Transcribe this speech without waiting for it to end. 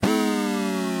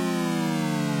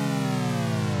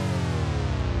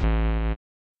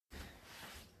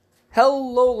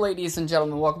Hello, ladies and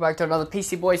gentlemen. Welcome back to another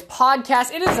PC Boys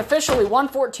podcast. It is officially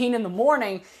 1:14 in the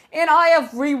morning, and I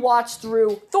have rewatched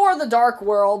through Thor: The Dark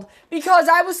World because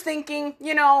I was thinking,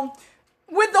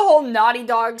 with the whole Naughty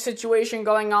Dog situation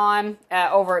going on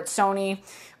over at Sony,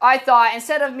 I thought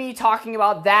instead of me talking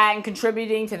about that and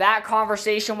contributing to that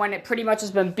conversation when it pretty much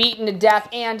has been beaten to death,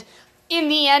 and in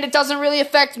the end it doesn't really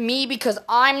affect me because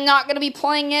I'm not going to be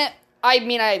playing it. I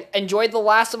mean, I enjoyed The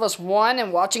Last of Us 1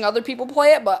 and watching other people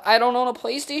play it, but I don't own a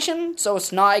PlayStation, so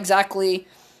it's not exactly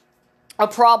a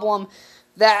problem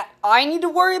that I need to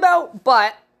worry about.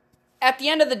 But at the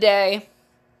end of the day,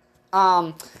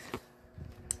 I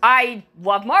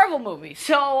love Marvel movies,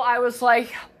 so I was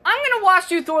like, I'm going to watch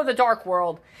through Thor: The Dark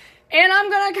World, and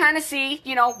I'm going to kind of see,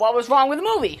 what was wrong with the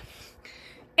movie.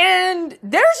 And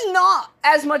there's not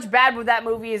as much bad with that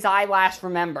movie as I last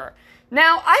remember.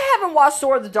 Now, I haven't watched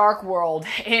Thor: The Dark World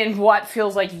in what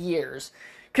feels like years,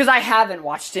 because I haven't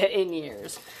watched it in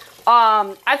years.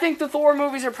 I think the Thor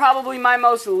movies are probably my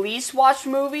most least watched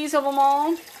movies of them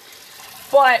all,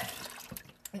 but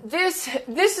this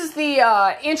is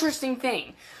the interesting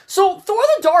thing. So, Thor: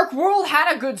 The Dark World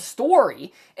had a good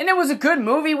story, and it was a good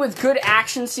movie with good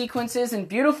action sequences and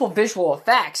beautiful visual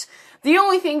effects. The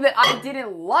only thing that I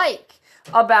didn't like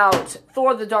about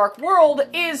Thor: The Dark World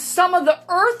is some of the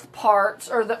Earth parts,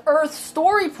 or the Earth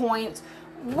story points,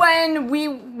 when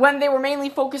they were mainly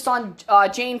focused on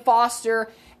Jane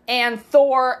Foster and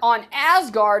Thor on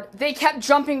Asgard. They kept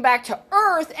jumping back to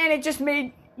Earth, and it just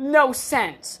made no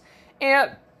sense.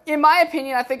 And in my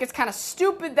opinion, I think it's kind of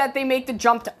stupid that they make the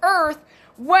jump to Earth.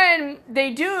 When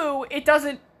they do, it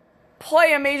doesn't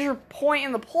play a major point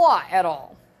in the plot at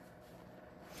all.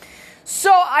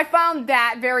 So I found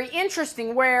that very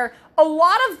interesting, where a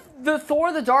lot of the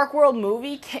Thor: The Dark World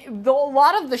movie, a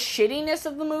lot of the shittiness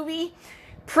of the movie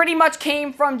pretty much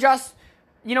came from just,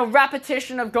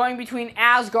 repetition of going between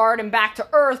Asgard and back to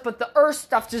Earth, but the Earth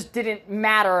stuff just didn't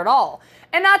matter at all.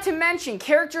 And not to mention,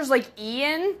 characters like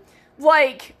Ian,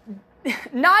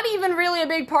 not even really a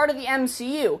big part of the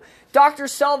MCU. Dr.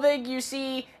 Selvig, you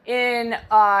see in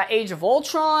Age of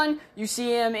Ultron, you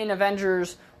see him in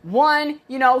Avengers 1,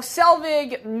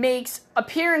 Selvig makes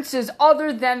appearances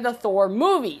other than the Thor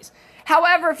movies.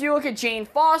 However, if you look at Jane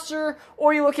Foster,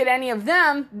 or you look at any of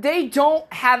them, they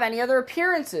don't have any other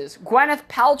appearances. Gwyneth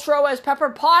Paltrow as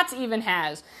Pepper Potts even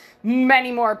has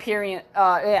many more appearances.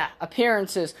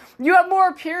 You have more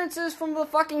appearances from the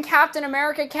fucking Captain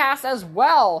America cast as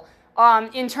well,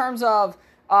 in terms of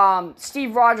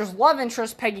Steve Rogers' love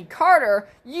interest, Peggy Carter.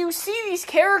 You see these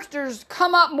characters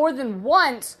come up more than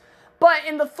once. But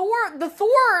in the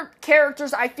Thor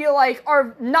characters, I feel like,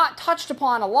 are not touched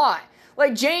upon a lot.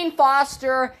 Like Jane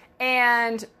Foster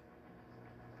and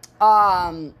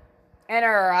her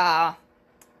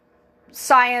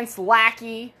science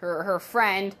lackey, her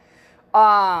friend,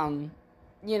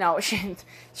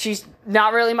 she's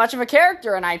not really much of a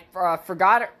character, and I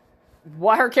forgot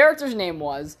what her character's name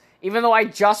was. Even though I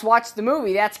just watched the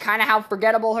movie, that's kind of how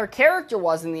forgettable her character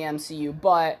was in the MCU.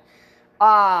 But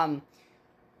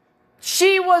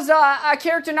she was a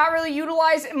character not really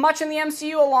utilized much in the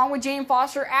MCU, along with Jane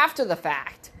Foster after the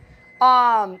fact.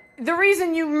 The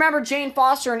reason you remember Jane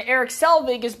Foster and Eric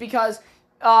Selvig is because,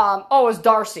 it was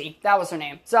Darcy. That was her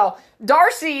name. So,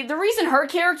 Darcy, the reason her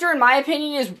character, in my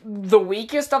opinion, is the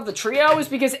weakest of the trio is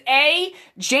because, A,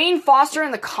 Jane Foster in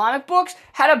the comic books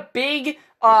had a big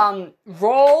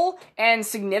role and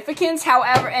significance,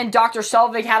 however, and Dr.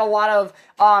 Selvig had a lot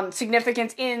of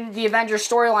significance in the Avengers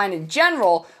storyline in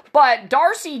general. But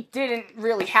Darcy didn't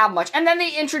really have much. And then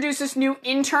they introduced this new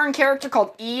intern character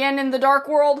called Ian in The Dark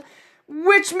World,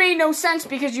 which made no sense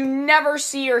because you never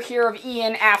see or hear of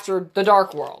Ian after The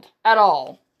Dark World at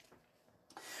all.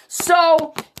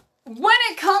 So, when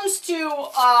it comes to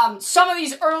some of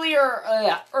these earlier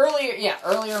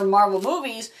Marvel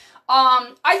movies,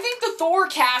 I think the Thor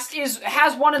cast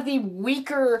has one of the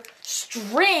weaker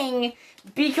string,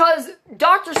 because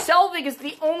Dr. Selvig is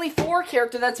the only Thor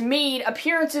character that's made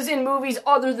appearances in movies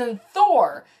other than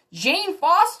Thor. Jane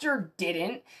Foster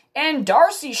didn't, and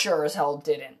Darcy sure as hell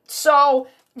didn't. So,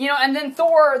 and then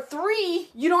Thor 3,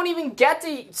 you don't even get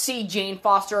to see Jane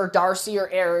Foster or Darcy or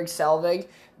Eric Selvig.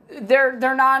 They're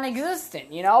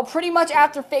non-existent, Pretty much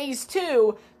after Phase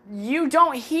 2, you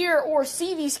don't hear or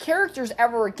see these characters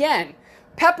ever again.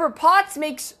 Pepper Potts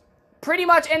makes pretty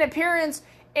much an appearance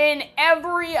in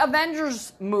every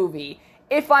Avengers movie,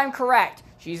 if I'm correct.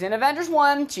 She's in Avengers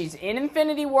 1, she's in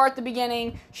Infinity War at the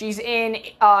beginning, she's in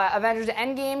Avengers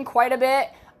Endgame quite a bit.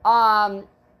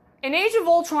 In Age of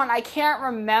Ultron, I can't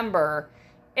remember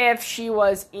if she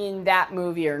was in that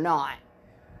movie or not.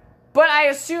 But I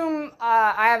assume,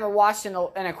 I haven't watched in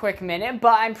a quick minute,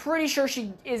 but I'm pretty sure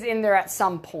she is in there at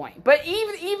some point. But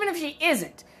even if she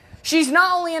isn't, she's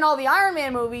not only in all the Iron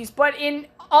Man movies, but in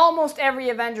almost every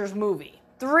Avengers movie.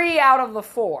 3 out of the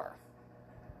 4.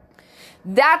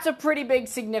 That's a pretty big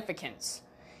significance.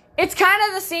 It's kind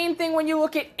of the same thing when you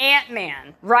look at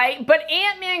Ant-Man, right? But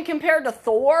Ant-Man compared to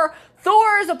Thor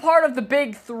is a part of the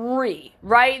big 3,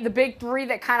 right? The big 3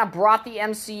 that kind of brought the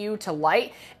MCU to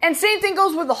light. And same thing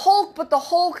goes with the Hulk, but the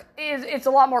Hulk it's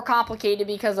a lot more complicated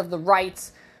because of the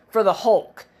rights for the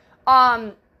Hulk.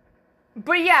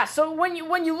 But yeah, so when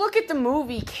you look at the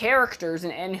movie characters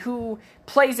and who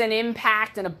plays an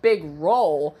impact and a big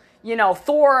role, you know,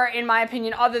 Thor, in my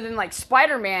opinion, other than like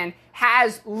Spider-Man,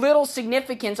 has little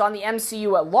significance on the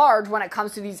MCU at large when it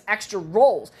comes to these extra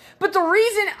roles. But the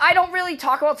reason I don't really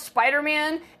talk about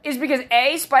Spider-Man is because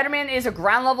A, Spider-Man is a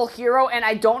ground level hero, and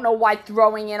I don't know why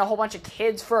throwing in a whole bunch of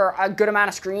kids for a good amount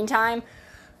of screen time,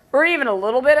 or even a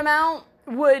little bit amount,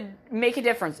 would make a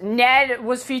difference. Ned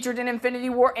was featured in Infinity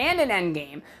War and in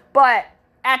Endgame, but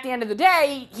at the end of the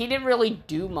day, he didn't really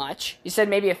do much. He said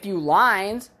maybe a few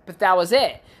lines, but that was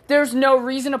it. There's no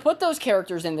reason to put those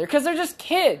characters in there, because they're just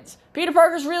kids. Peter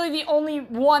Parker's really the only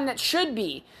one that should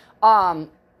be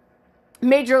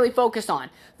majorly focused on.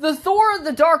 The Thor: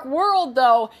 The Dark World,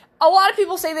 though, a lot of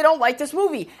people say they don't like this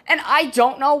movie, and I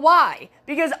don't know why.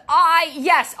 Because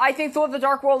I think Thor: The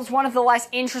Dark World is one of the less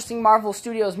interesting Marvel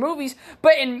Studios movies,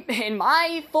 but in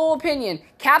my full opinion,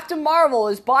 Captain Marvel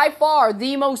is by far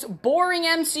the most boring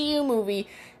MCU movie,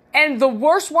 and the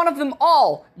worst one of them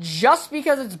all, just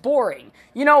because it's boring.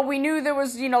 You know, we knew there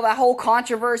was, that whole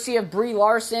controversy of Brie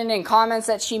Larson and comments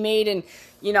that she made and,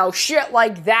 shit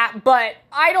like that, but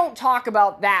I don't talk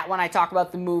about that when I talk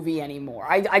about the movie anymore.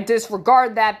 I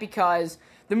disregard that because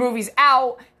the movie's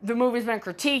out, the movie's been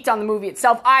critiqued on the movie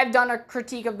itself. I've done a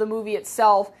critique of the movie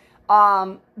itself,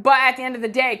 but at the end of the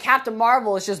day, Captain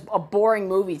Marvel is just a boring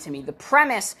movie to me. The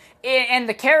premise and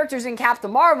the characters in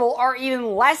Captain Marvel are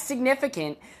even less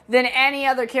significant than any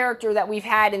other character that we've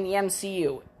had in the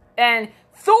MCU. And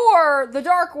Thor: The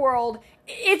Dark World,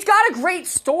 it's got a great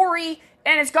story,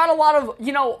 and it's got a lot of,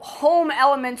 home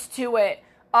elements to it.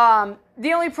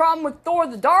 The only problem with Thor: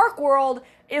 The Dark World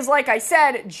is, like I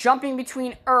said, jumping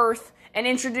between Earth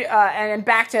and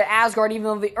back to Asgard, even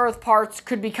though the Earth parts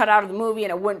could be cut out of the movie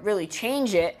and it wouldn't really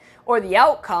change it or the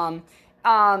outcome.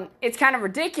 It's kind of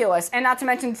ridiculous. And not to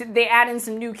mention, they add in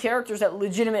some new characters that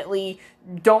legitimately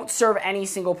don't serve any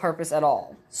single purpose at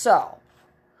all. So,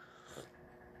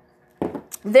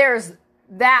 there's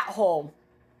that whole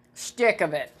shtick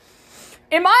of it.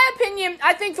 In my opinion,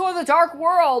 I think Thor: The Dark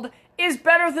World is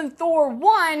better than Thor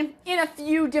 1 in a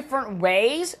few different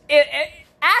ways.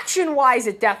 Action-wise,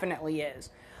 it definitely is.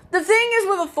 The thing is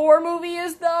with a Thor movie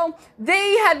is, though,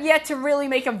 they have yet to really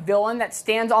make a villain that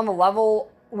stands on the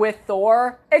level with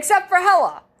Thor, except for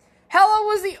Hela. Hela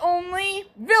was the only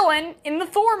villain in the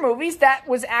Thor movies that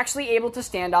was actually able to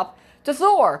stand up to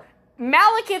Thor.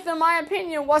 Malekith, in my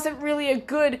opinion, wasn't really a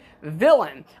good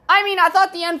villain. I mean, I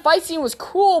thought the end fight scene was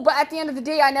cool, but at the end of the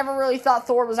day, I never really thought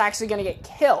Thor was actually going to get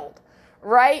killed,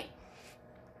 right?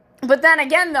 But then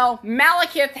again, though,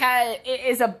 Malekith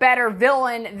is a better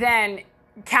villain than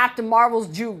Captain Marvel's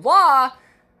Jude Law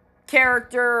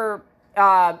character,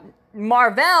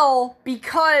 Mar-Vell,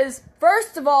 because,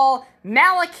 first of all,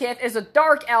 Malekith is a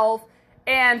dark elf,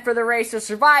 and for the race to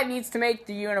survive, needs to make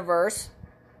the universe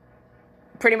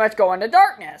pretty much go into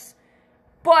darkness.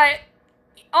 But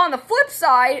on the flip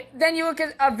side, then you look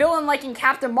at a villain like in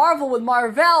Captain Marvel with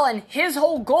Mar-Vell, and his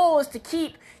whole goal is to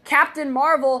keep Captain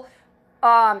Marvel,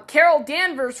 Carol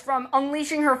Danvers, from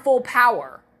unleashing her full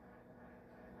power.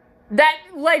 That,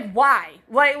 why?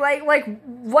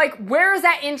 Where is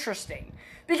that interesting?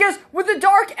 Because with the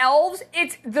Dark Elves,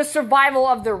 it's the survival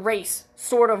of the race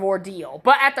sort of ordeal,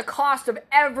 but at the cost of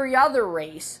every other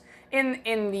race in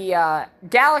the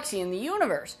galaxy, in the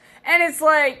universe. And it's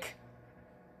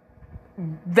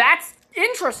that's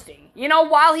interesting.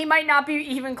 While he might not be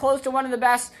even close to one of the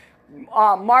best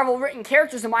Marvel written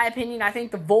characters, in my opinion, I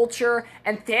think the Vulture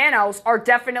and Thanos are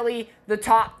definitely the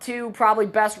top 2 probably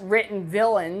best written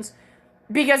villains,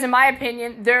 because in my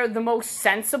opinion, they're the most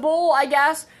sensible, I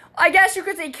guess. I guess you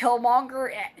could say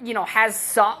Killmonger, has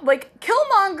some,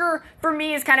 Killmonger for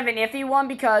me is kind of an iffy one,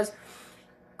 because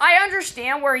I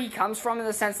understand where he comes from in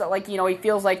the sense that, he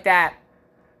feels like that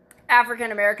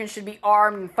African Americans should be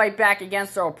armed and fight back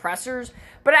against their oppressors.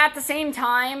 But at the same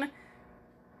time,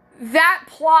 that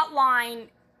plot line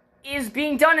is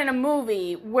being done in a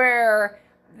movie where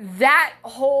that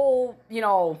whole,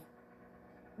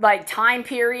 time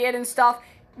period and stuff,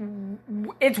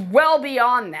 it's well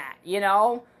beyond that,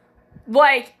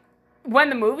 when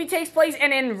the movie takes place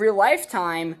and in real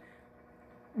lifetime,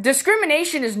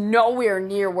 discrimination is nowhere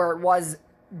near where it was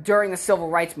during the Civil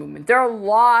Rights Movement. There are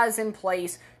laws in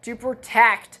place to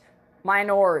protect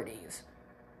minorities.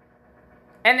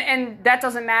 And that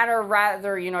doesn't matter,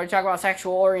 rather, you talk about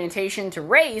sexual orientation to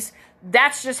race,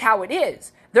 that's just how it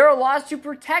is. There are laws to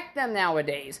protect them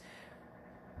nowadays.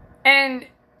 And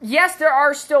yes, there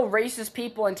are still racist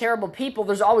people and terrible people,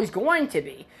 there's always going to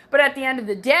be. But at the end of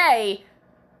the day,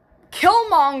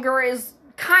 Killmonger is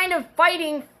kind of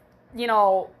fighting,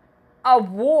 a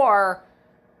war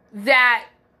that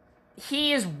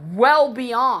he is well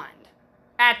beyond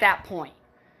at that point.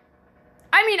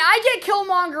 I mean, I get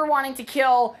Killmonger wanting to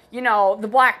kill, the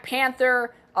Black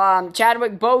Panther,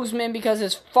 Chadwick Boseman, because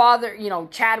his father,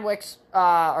 Chadwick's,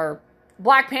 or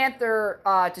Black Panther,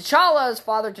 T'Challa's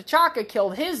father, T'Chaka,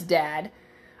 killed his dad,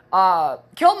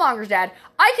 Killmonger's dad.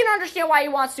 I can understand why he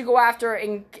wants to go after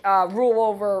and rule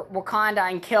over Wakanda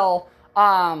and kill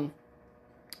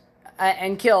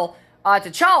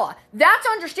T'Challa. That's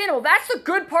understandable. That's the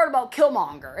good part about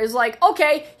Killmonger. Is like,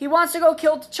 okay, he wants to go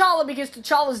kill T'Challa because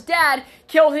T'Challa's dad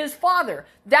killed his father.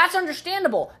 That's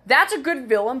understandable. That's a good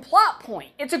villain plot point.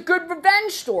 It's a good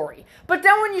revenge story. But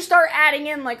then when you start adding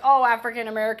in, like, oh, African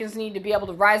Americans need to be able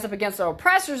to rise up against their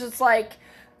oppressors, it's like,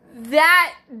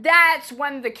 that's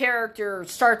when the character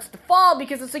starts to fall,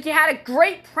 because it's like you had a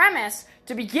great premise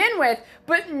to begin with,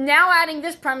 but now adding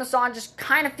this premise on just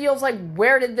kind of feels like,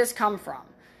 where did this come from?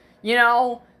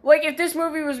 Like, if this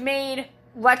movie was made,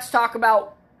 let's talk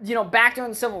about, back during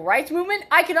the Civil Rights Movement,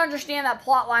 I could understand that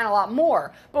plot line a lot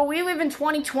more. But we live in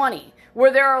 2020,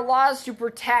 where there are laws to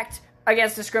protect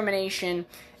against discrimination,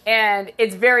 and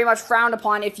it's very much frowned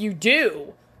upon if you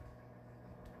do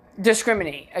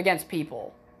discriminate against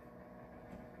people.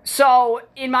 So,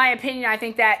 in my opinion, I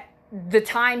think that the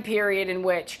time period in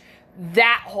which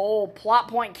that whole plot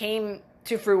point came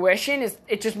to fruition,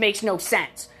 it just makes no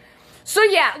sense. So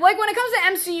yeah, like when it comes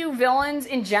to MCU villains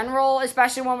in general,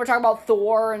 especially when we're talking about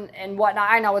Thor and whatnot,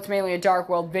 I know it's mainly a Dark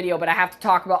World video, but I have to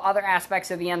talk about other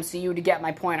aspects of the MCU to get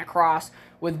my point across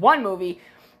with one movie.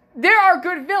 There are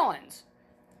good villains.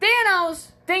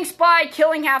 Thanos thinks by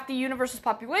killing half the universe's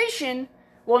population,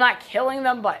 well, not killing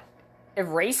them, but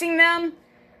erasing them,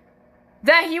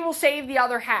 that he will save the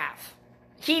other half.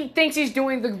 He thinks he's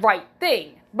doing the right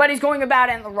thing, but he's going about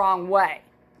it in the wrong way,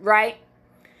 right?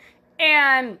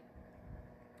 And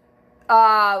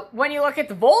when you look at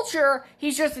the Vulture,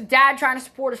 he's just a dad trying to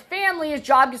support his family. His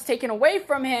job gets taken away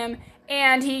from him,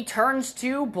 and he turns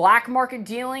to black market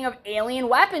dealing of alien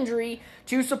weaponry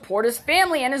to support his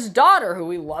family and his daughter, who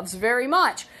he loves very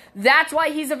much. That's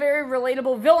why he's a very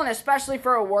relatable villain, especially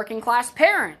for a working class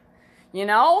parent.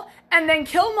 And then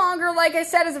Killmonger, like I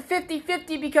said, is a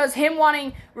 50-50 because him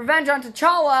wanting revenge on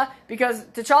T'Challa, because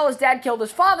T'Challa's dad killed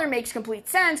his father, makes complete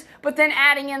sense, but then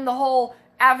adding in the whole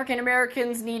African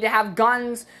Americans need to have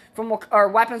guns or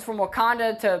weapons from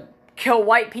Wakanda to kill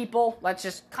white people. Let's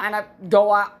just kind of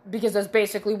go out, because that's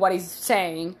basically what he's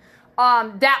saying.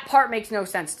 That part makes no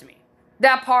sense to me.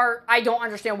 That part, I don't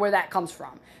understand where that comes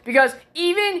from. Because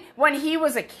even when he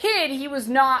was a kid, he was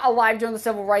not alive during the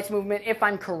Civil Rights Movement, if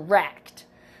I'm correct.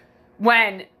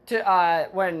 When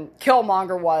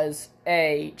Killmonger was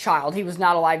a child, he was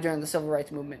not alive during the Civil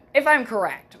Rights Movement, if I'm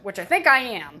correct, which I think I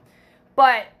am.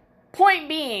 But point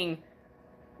being,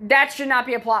 that should not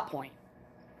be a plot point.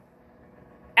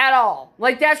 At all.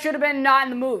 Like, that should have been not in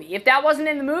the movie. If that wasn't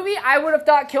in the movie, I would have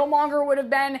thought Killmonger would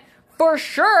have been, for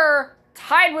sure,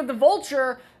 tied with the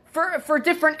Vulture for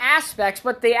different aspects,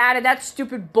 but they added that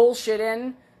stupid bullshit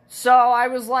in, so I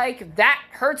was like, that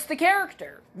hurts the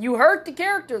character. You hurt the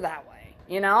character that way,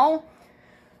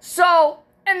 So,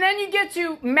 and then you get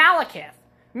to Malekith.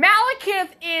 Malekith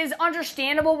is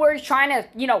understandable where he's trying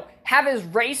to, have his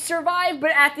race survive,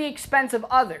 but at the expense of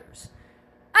others.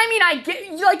 I mean, I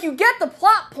get, you get the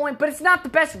plot point, but it's not the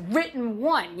best written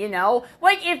one,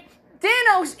 Like, if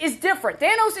Thanos is different.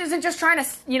 Thanos isn't just trying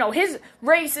to, his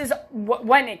race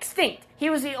went extinct. He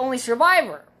was the only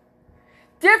survivor.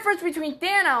 Difference between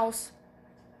Thanos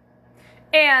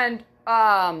and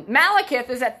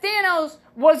Malekith is that Thanos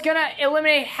was going to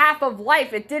eliminate half of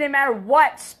life. It didn't matter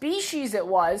what species it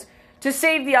was to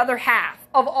save the other half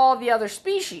of all the other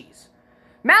species.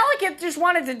 Malekith just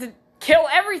wanted to kill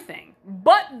everything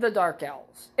but the Dark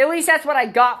Elves. At least that's what I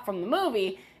got from the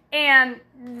movie. And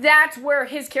that's where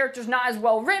his character's not as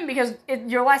well written, because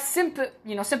you're less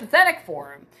sympathetic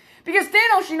for him. Because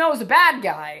Thanos, is a bad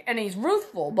guy, and he's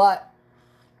ruthful, but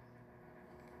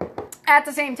at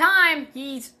the same time,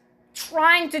 he's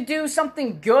trying to do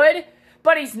something good,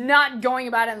 but he's not going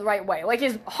about it in the right way. Like,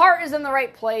 his heart is in the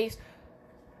right place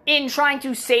in trying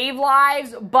to save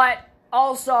lives, but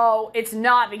also it's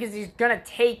not because he's going to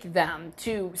take them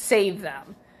to save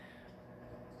them.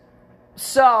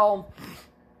 So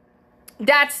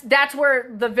that's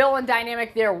where the villain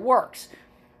dynamic there works.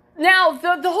 Now,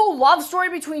 the whole love story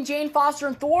between Jane Foster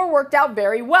and Thor worked out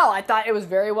very well. I thought it was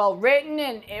very well written,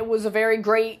 and it was a very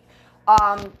great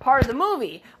part of the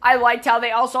movie. I liked how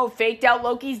they also faked out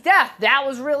Loki's death. That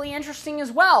was really interesting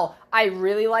as well. I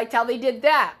really liked how they did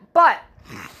that. But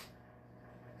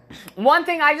one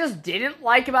thing I just didn't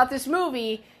like about this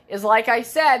movie is, like I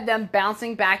said, them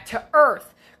bouncing back to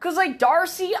Earth. Because, like,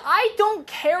 Darcy, I don't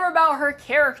care about her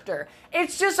character.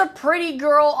 It's just a pretty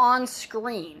girl on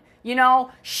screen. You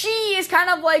know, she is kind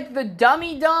of like the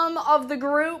dummy-dumb of the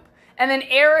group. And then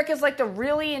Eric is like the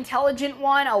really intelligent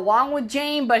one along with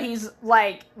Jane, but he's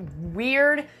like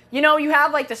weird. You know, you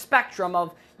have like the spectrum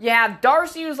of, you have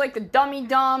Darcy who's like the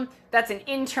dummy-dumb, that's an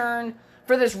intern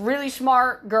for this really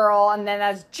smart girl. And then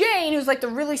that's Jane who's like the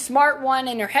really smart one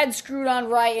and her head's screwed on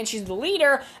right and she's the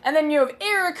leader. And then you have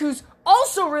Eric who's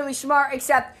also really smart,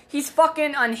 except he's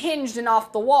fucking unhinged and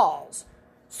off the walls.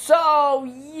 So,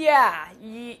 yeah,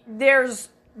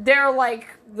 they're like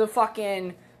the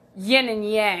fucking yin and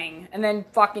yang, and then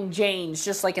fucking Jane's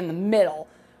just like in the middle.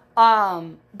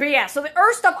 But yeah, so the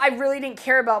Earth stuff I really didn't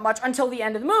care about much until the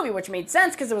end of the movie, which made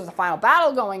sense because there was the final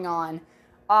battle going on.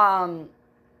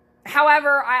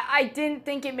 However, I didn't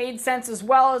think it made sense as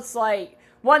well. It's like,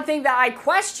 one thing that I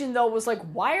questioned though was like,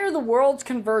 why are the worlds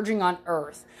converging on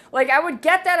Earth? Like, I would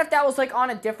get that if that was like on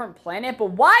a different planet,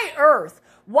 but why Earth?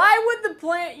 Why would the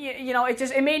planet, you know,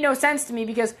 it made no sense to me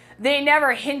because they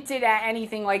never hinted at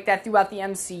anything like that throughout the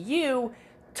MCU,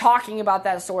 talking about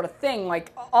that sort of thing.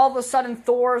 Like, all of a sudden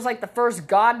Thor's like the first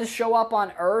god to show up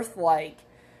on Earth, like,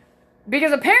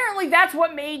 because apparently that's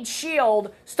what made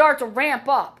S.H.I.E.L.D. start to ramp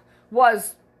up,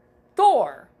 was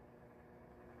Thor.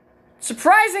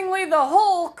 Surprisingly, the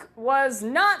Hulk was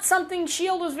not something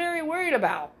S.H.I.E.L.D. was very worried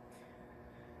about.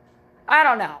 I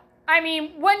don't know. I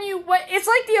mean, it's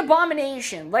like the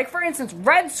Abomination. Like, for instance,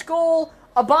 Red Skull,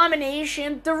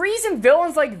 Abomination. The reason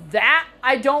villains like that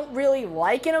I don't really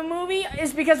like in a movie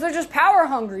is because they're just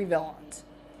power-hungry villains.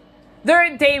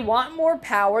 They want more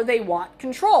power, they want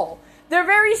control. They're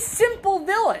very simple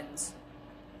villains.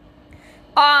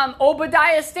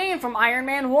 Obadiah Stane from Iron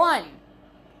Man 1.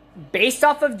 Based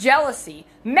off of jealousy.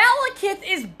 Malekith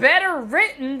is better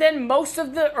written than most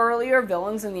of the earlier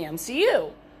villains in the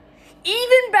MCU.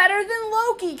 Even better than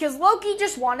Loki, because Loki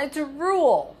just wanted to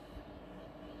rule.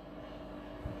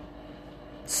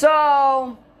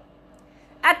 So,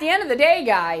 at the end of the day,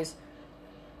 guys,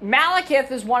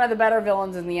 Malekith is one of the better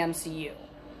villains in the MCU.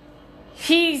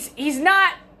 He's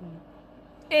not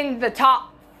in the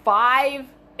top 5.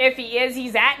 If he is,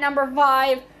 he's at number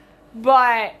 5.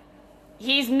 But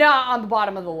he's not on the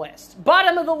bottom of the list.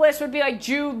 Bottom of the list would be like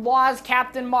Jude Law's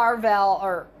Captain Marvel,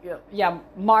 or, yeah,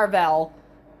 Marvel.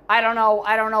 I don't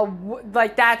know,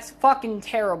 like, that's fucking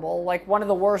terrible, like, one of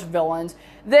the worst villains.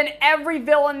 Then every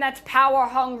villain that's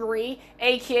power-hungry,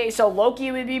 aka, so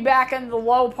Loki would be back in the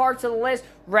low parts of the list,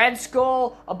 Red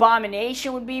Skull,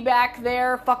 Abomination would be back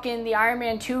there, fucking the Iron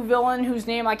Man 2 villain, whose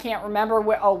name I can't remember,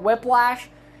 Whiplash,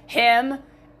 him,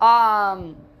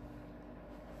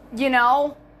 you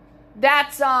know,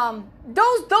 that's,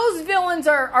 those villains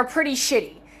are pretty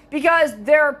shitty, because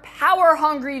they're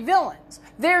power-hungry villains.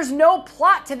 There's no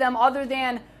plot to them other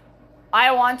than,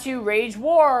 I want to wage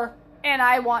war, and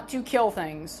I want to kill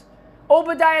things.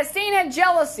 Obadiah Stane had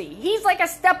jealousy. He's like a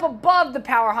step above the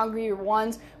power-hungry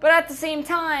ones, but at the same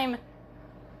time,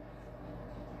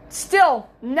 still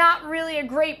not really a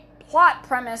great plot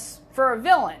premise for a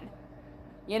villain.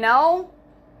 You know?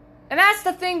 And that's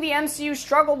the thing the MCU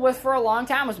struggled with for a long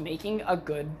time, was making a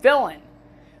good villain.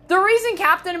 The reason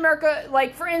Captain America,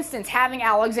 like, for instance, having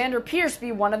Alexander Pierce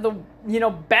be one of the, you know,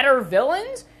 better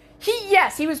villains,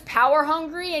 he was power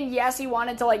hungry, and yes, he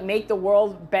wanted to, like, make the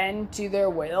world bend to their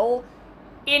will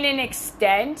in an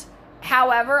extent.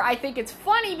 However, I think it's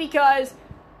funny because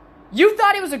you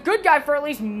thought he was a good guy for at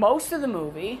least most of the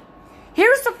movie.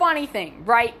 Here's the funny thing,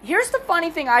 right? Here's the funny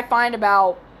thing I find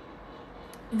about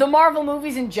the Marvel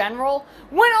movies in general.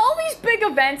 When all these big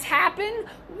events happen,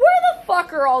 where the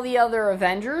fuck are all the other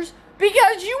Avengers?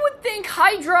 Because you would think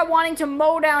Hydra wanting to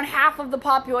mow down half of the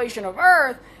population of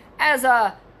Earth as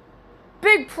a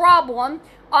big problem.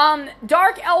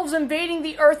 Dark elves invading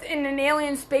the Earth in an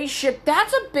alien spaceship,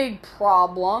 that's a big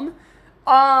problem.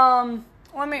 Some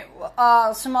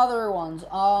other ones.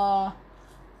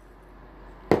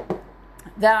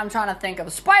 That I'm trying to think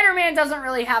of. Spider-Man doesn't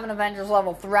really have an Avengers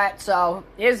level threat, so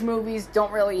his movies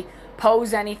don't really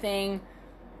pose anything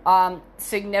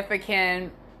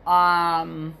significant.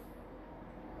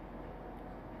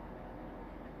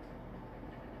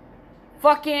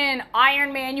 fucking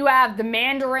Iron Man, you have the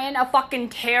Mandarin, a fucking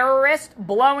terrorist,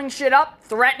 blowing shit up,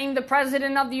 threatening the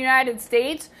President of the United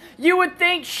States. You would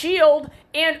think S.H.I.E.L.D.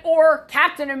 and or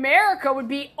Captain America would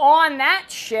be on that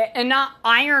shit and not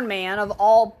Iron Man of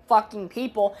all fucking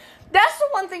people. That's the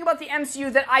one thing about the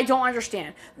MCU that I don't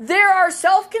understand. There are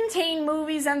self-contained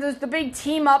movies and there's the big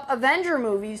team-up Avenger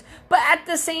movies, but at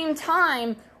the same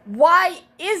time, why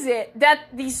is it that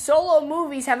these solo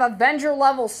movies have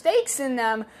Avenger-level stakes in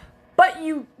them, but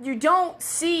you don't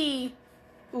see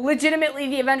legitimately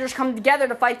the Avengers come together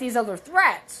to fight these other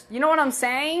threats? You know what I'm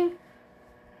saying?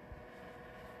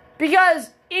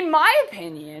 Because, in my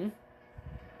opinion,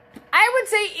 I would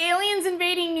say aliens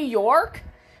invading New York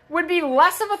would be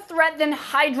less of a threat than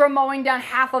Hydra mowing down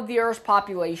half of the Earth's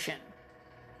population.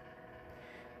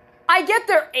 I get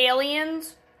they're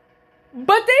aliens,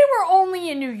 but they were only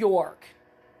in New York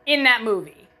in that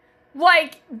movie.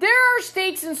 Like, there are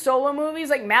stakes in solo movies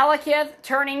like Malekith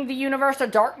turning the universe to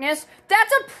darkness.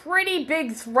 That's a pretty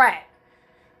big threat.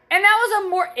 And that was a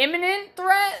more imminent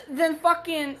threat than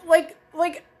fucking, like,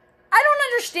 I don't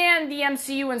understand the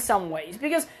MCU in some ways,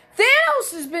 because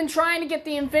Thanos has been trying to get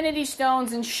the Infinity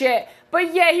Stones and shit,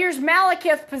 but yeah, here's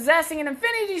Malekith possessing an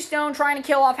Infinity Stone trying to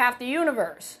kill off half the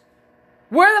universe.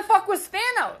 Where the fuck was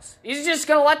Thanos? He's just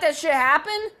gonna let that shit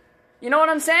happen? You know what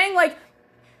I'm saying? Like,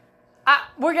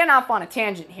 we're getting off on a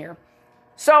tangent here.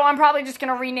 So I'm probably just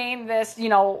gonna rename this,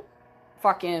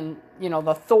 fucking,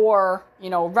 the Thor,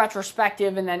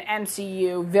 retrospective and then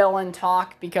MCU villain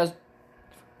talk, because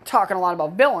talking a lot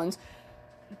about villains.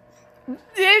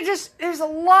 There's a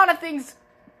lot of things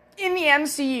in the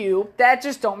MCU that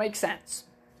just don't make sense.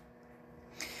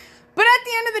 But at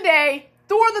the end of the day,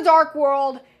 Thor: The Dark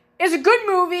World is a good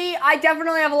movie. I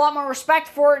definitely have a lot more respect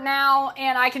for it now,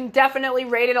 and I can definitely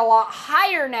rate it a lot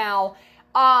higher now.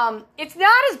 It's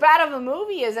not as bad of a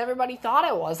movie as everybody thought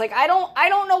it was. Like, I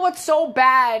don't know what's so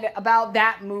bad about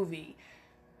that movie.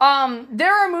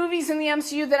 There are movies in the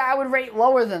MCU that I would rate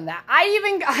lower than that.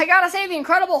 I gotta say, The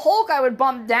Incredible Hulk I would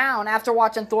bump down after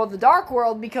watching Thor: The Dark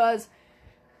World, because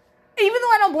even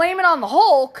though I don't blame it on the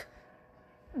Hulk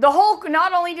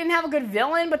not only didn't have a good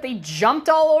villain, but they jumped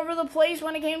all over the place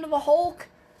when it came to the Hulk.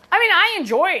 I mean, I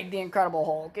enjoyed The Incredible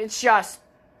Hulk. It's just,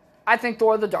 I think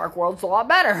Thor: The Dark World's a lot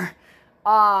better.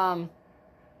 Iron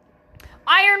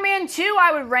Man 2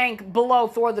 I would rank below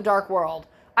Thor: The Dark World.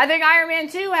 I think Iron Man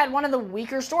 2 had one of the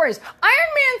weaker stories.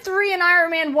 Iron Man 3 and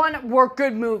Iron Man 1 were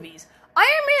good movies. Iron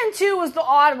Man 2 was the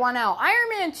odd one out. Iron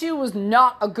Man 2 was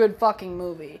not a good fucking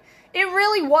movie. It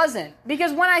really wasn't.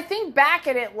 Because when I think back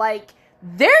at it, like,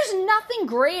 there's nothing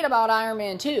great about Iron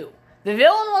Man 2. The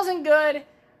villain wasn't good.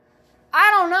 I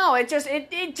don't know. It just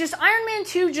Iron Man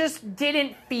 2 just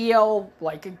didn't feel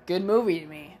like a good movie to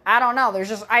me. I don't know.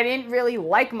 I didn't really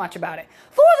like much about it.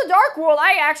 Thor: The Dark World,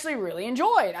 I actually really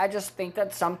enjoyed. I just think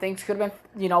that some things could have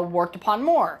been, worked upon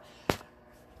more.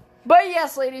 But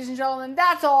yes, ladies and gentlemen,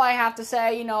 that's all I have to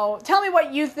say. Tell me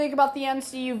what you think about the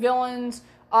MCU villains,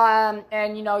 and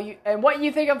what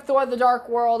you think of Thor: The Dark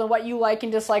World, and what you like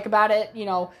and dislike about it.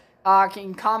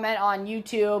 Can comment on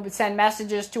YouTube, send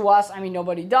messages to us. I mean,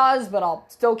 nobody does, but I'll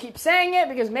still keep saying it,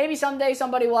 because maybe someday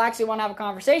somebody will actually want to have a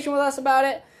conversation with us about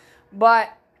it. But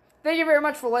thank you very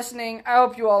much for listening. I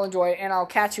hope you all enjoy it, and I'll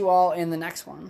catch you all in the next one.